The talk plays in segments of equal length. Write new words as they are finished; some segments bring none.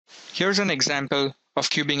Here's an example of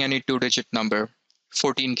cubing any two-digit number,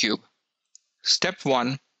 14 cube. Step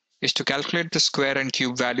 1 is to calculate the square and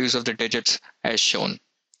cube values of the digits as shown.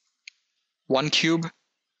 1 cube,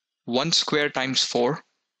 1 square times 4,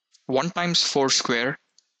 1 times 4 square,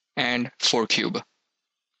 and 4 cube.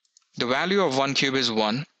 The value of 1 cube is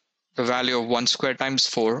 1. The value of 1 square times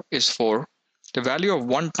 4 is 4. The value of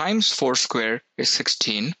 1 times 4 square is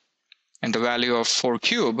 16. And the value of 4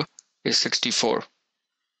 cube is 64.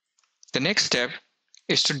 The next step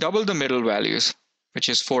is to double the middle values, which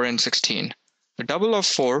is 4 and 16. The double of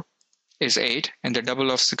 4 is 8, and the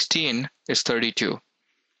double of 16 is 32.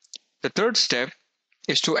 The third step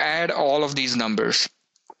is to add all of these numbers.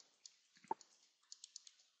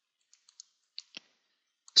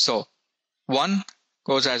 So 1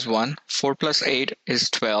 goes as 1, 4 plus 8 is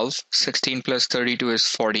 12, 16 plus 32 is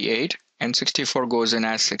 48, and 64 goes in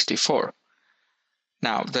as 64.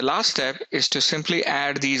 Now, the last step is to simply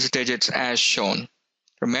add these digits as shown.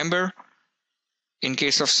 Remember, in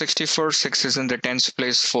case of 64, 6 is in the tens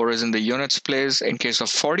place, 4 is in the units place. In case of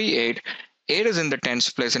 48, 8 is in the tens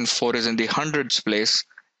place and 4 is in the hundreds place.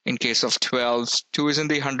 In case of 12, 2 is in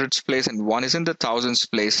the hundreds place and 1 is in the thousands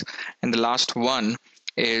place. And the last one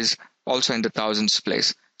is also in the thousands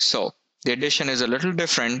place. So the addition is a little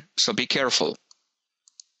different, so be careful.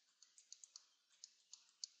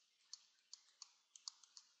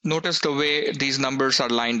 Notice the way these numbers are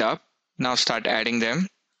lined up. Now start adding them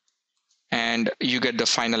and you get the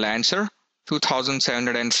final answer,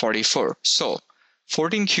 2744. So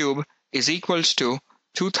 14 cube is equals to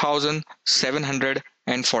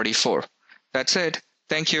 2744. That's it.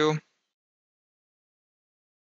 Thank you.